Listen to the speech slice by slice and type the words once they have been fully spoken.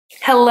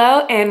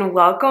Hello and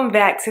welcome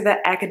back to the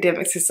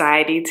Academic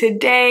Society.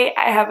 Today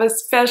I have a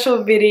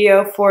special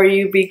video for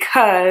you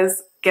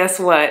because guess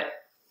what?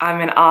 I'm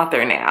an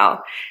author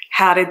now.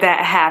 How did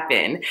that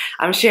happen?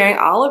 I'm sharing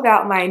all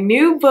about my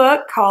new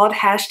book called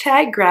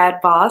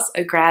 #GradBoss,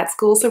 a grad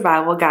school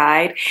survival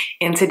guide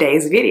in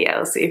today's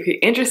video. So if you're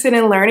interested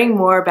in learning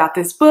more about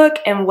this book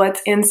and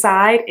what's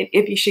inside, and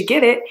if you should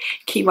get it,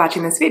 keep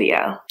watching this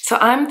video. So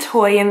I'm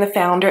Toyin, the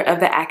founder of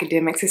the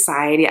Academic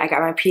Society. I got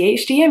my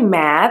PhD in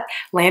math,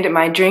 landed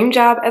my dream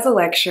job as a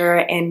lecturer,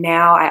 and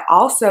now I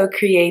also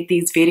create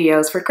these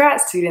videos for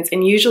grad students.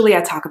 And usually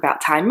I talk about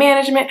time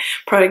management,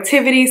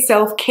 productivity,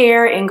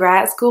 self-care in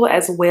grad school,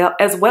 as well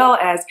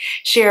as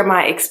share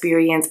my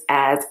experience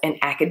as an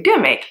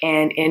academic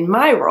and in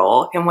my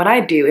role and what I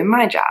do in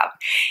my job.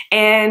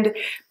 And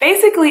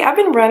basically, I've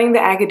been running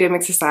the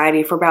Academic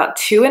Society for about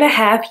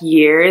 2.5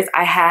 years.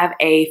 I have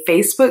a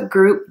Facebook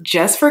group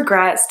just for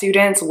grad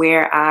students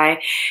where I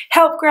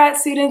help grad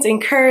students,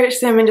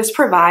 encourage them, and just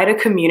provide a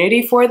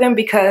community for them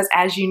because,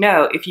 as you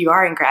know, if you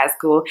are in grad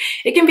school,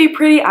 it can be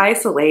pretty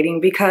isolating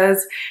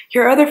because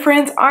your other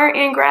friends aren't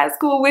in grad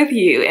school with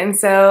you. And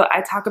so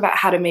I talk about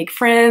how to make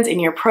friends in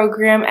your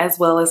program as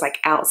well as like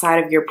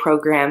outside of your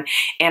program.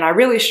 And I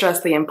really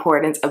stress the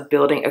importance of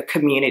building a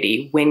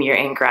community when you're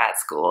in grad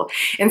school.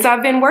 And so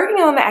I've been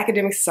working on the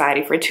Academic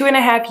Society for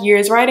 2.5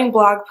 years, writing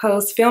blog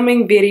posts,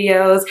 filming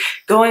videos,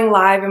 going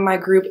live in my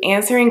group,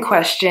 answering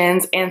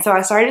questions. And so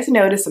I started to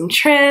notice some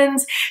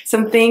trends,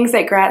 some things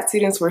that grad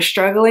students were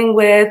struggling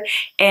with.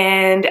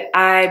 And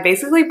I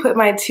basically put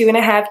my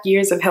 2.5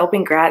 years of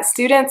helping grad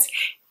students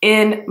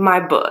in my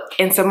book.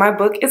 And so my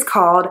book is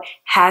called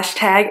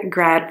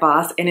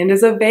 #GradBoss, and it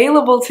is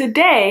available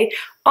today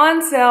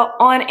on sale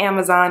on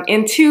Amazon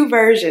in 2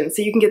 versions.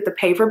 So you can get the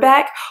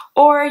paperback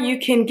or you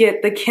can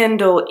get the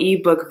Kindle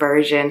ebook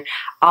version,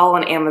 all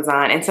on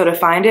Amazon. And so to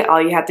find it,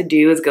 all you have to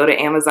do is go to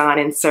Amazon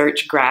and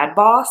search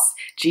GRADBOSS,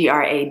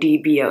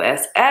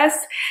 GRADBOSS.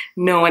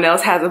 No one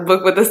else has a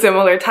book with a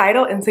similar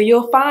title. And so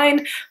you'll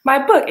find my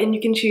book and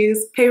you can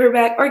choose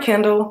paperback or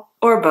Kindle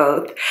or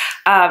both.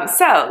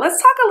 So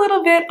let's talk a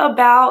little bit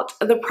about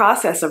the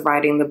process of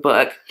writing the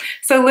book.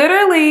 So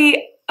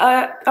literally,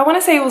 I want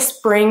to say it was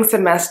spring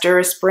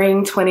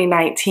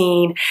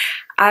 2019.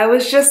 I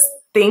was just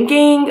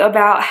thinking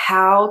about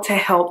how to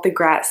help the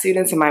grad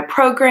students in my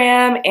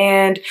program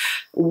and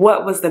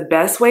what was the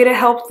best way to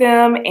help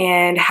them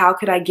and how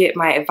could I get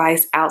my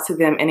advice out to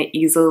them in an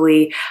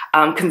easily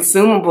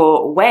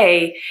consumable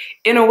way,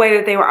 in a way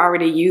that they were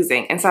already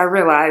using. And so I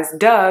realized,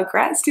 duh,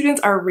 grad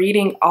students are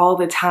reading all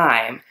the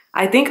time.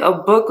 I think a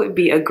book would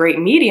be a great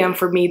medium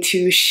for me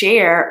to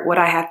share what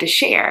I have to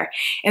share.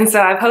 And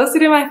so I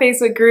posted in my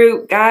Facebook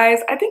group,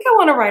 guys, I think I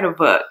want to write a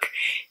book.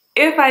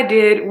 If I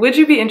did, would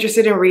you be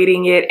interested in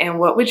reading it and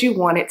what would you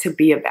want it to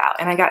be about?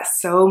 And I got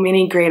so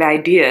many great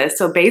ideas.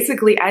 So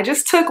basically, I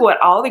just took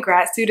what all the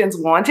grad students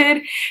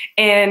wanted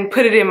and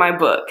put it in my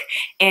book.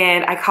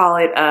 And I call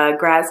it a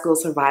grad school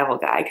survival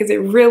guide because it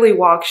really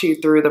walks you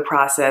through the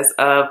process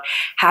of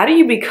how do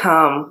you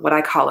become what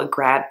I call a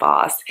grad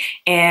boss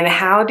and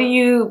how do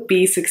you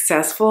be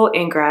successful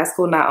in grad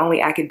school, not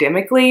only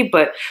academically,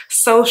 but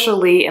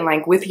socially and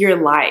like with your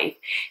life.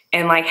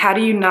 And like, how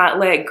do you not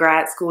let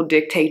grad school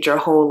dictate your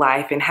whole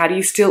life? And how do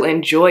you still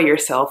enjoy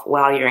yourself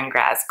while you're in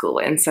grad school?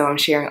 And so I'm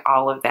sharing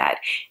all of that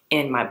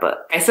in my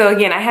book. And so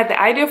again, I had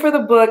the idea for the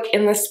book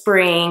in the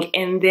spring,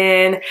 and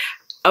then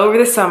over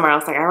the summer, I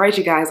was like, all right,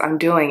 you guys, I'm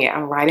doing it.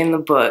 I'm writing the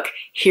book.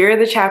 Here are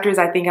the chapters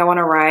I think I want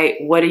to write.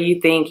 What do you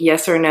think?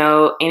 Yes or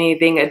no?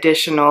 Anything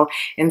additional?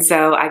 And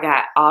so I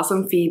got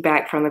awesome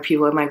feedback from the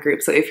people in my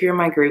group. So if you're in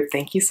my group,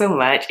 thank you so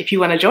much. If you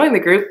want to join the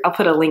group, I'll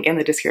put a link in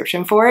the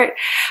description for it.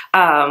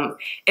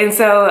 And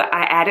so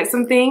I added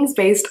some things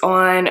based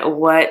on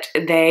what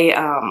they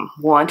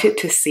wanted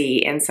to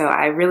see. And so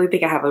I really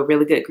think I have a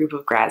really good group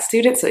of grad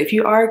students. So if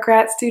you are a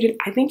grad student,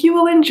 I think you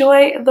will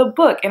enjoy the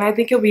book. And I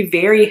think it'll be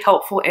very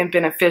helpful and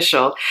beneficial.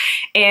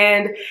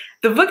 And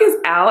the book is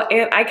out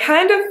and I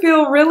kind of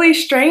feel really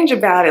strange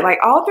about it. Like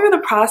all through the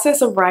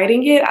process of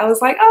writing it, I was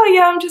like, oh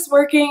yeah, I'm just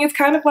working. It's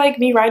kind of like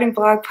me writing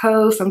blog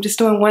posts. I'm just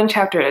doing one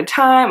chapter at a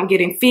time. I'm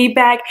getting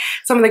feedback.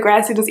 Some of the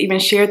grad students even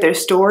shared their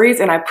stories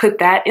and I put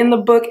that in the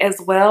book as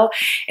well.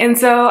 And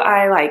so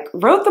I like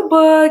wrote the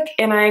book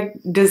and I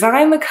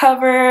designed the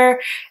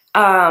cover,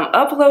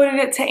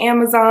 uploaded it to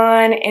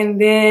Amazon, and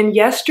then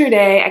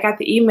yesterday I got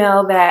the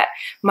email that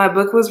my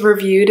book was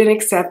reviewed and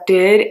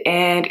accepted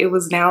and it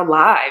was now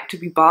live to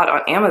be bought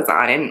on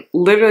Amazon. And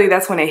literally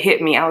that's when it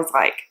hit me. I was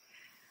like,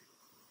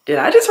 did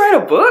I just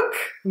write a book?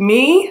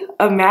 Me,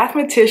 a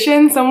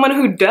mathematician, someone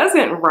who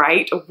doesn't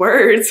write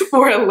words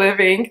for a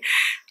living,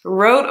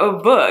 wrote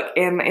a book.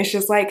 And it's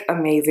just like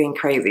amazing,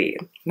 crazy.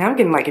 Now I'm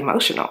getting like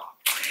emotional.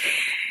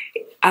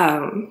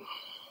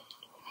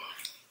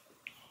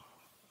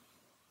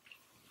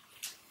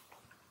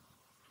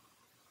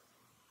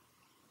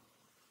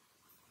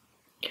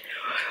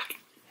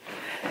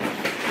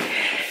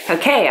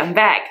 Okay, I'm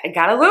back. I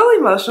got a little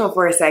emotional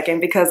for a second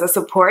because the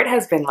support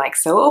has been like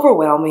so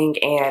overwhelming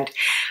and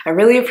I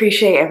really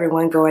appreciate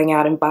everyone going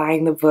out and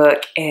buying the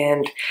book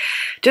and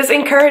just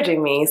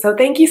encouraging me. So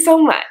thank you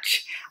so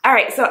much. All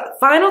right, so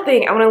final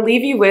thing, I want to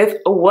leave you with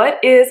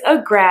what is a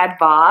grad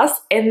boss,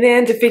 and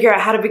then to figure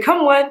out how to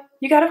become one,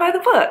 you gotta buy the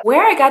book.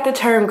 Where I got the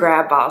term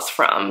grad boss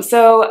from.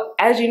 So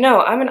as you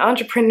know, I'm an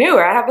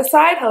entrepreneur. I have a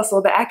side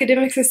hustle. The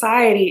Academic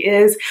Society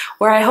is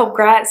where I help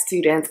grad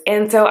students.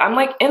 And so I'm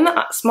like in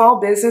the small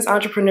business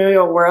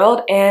entrepreneurial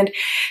world, and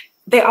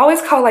they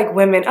always call like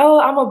women, oh,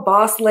 I'm a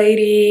boss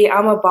lady,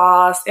 I'm a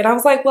boss. And I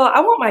was like, well, I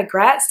want my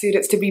grad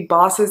students to be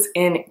bosses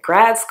in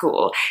grad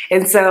school.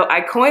 And so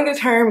I coined the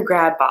term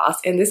grad boss,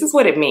 and this is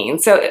what it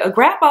means. So a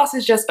grad boss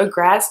is just a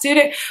grad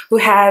student who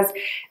has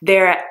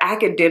their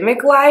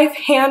academic life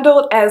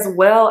handled as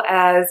well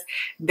as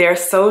their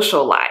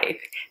social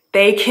life.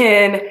 They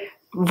can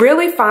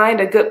really find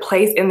a good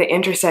place in the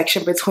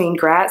intersection between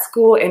grad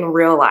school and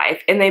real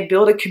life, and they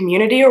build a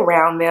community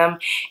around them,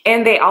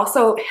 and they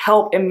also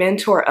help and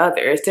mentor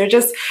others. They're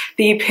just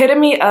the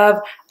epitome of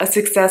a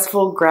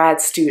successful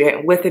grad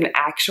student with an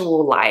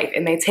actual life,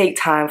 and they take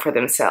time for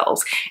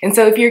themselves. And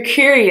so if you're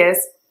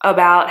curious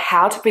about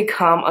how to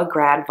become a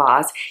grad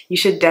boss, you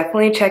should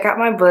definitely check out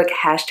my book,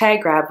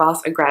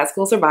 #GradBoss, a grad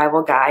school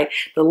survival guide.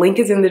 The link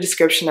is in the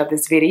description of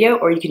this video,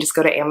 or you can just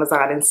go to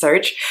Amazon and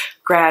search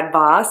Grad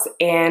Boss.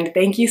 And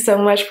thank you so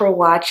much for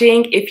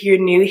watching. If you're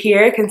new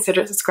here,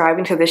 consider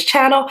subscribing to this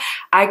channel.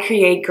 I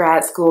create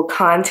grad school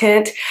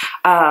content,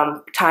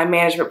 time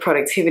management,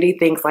 productivity,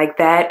 things like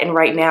that. And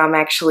right now I'm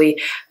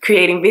actually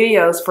creating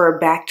videos for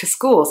back to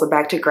school, so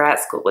back to grad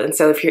school. And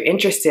so if you're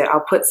interested,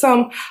 I'll put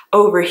some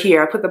over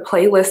here. I'll put the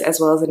playlist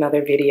as well as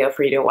another video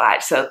for you to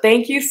watch. So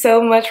thank you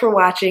so much for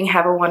watching.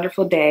 Have a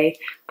wonderful day.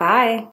 Bye.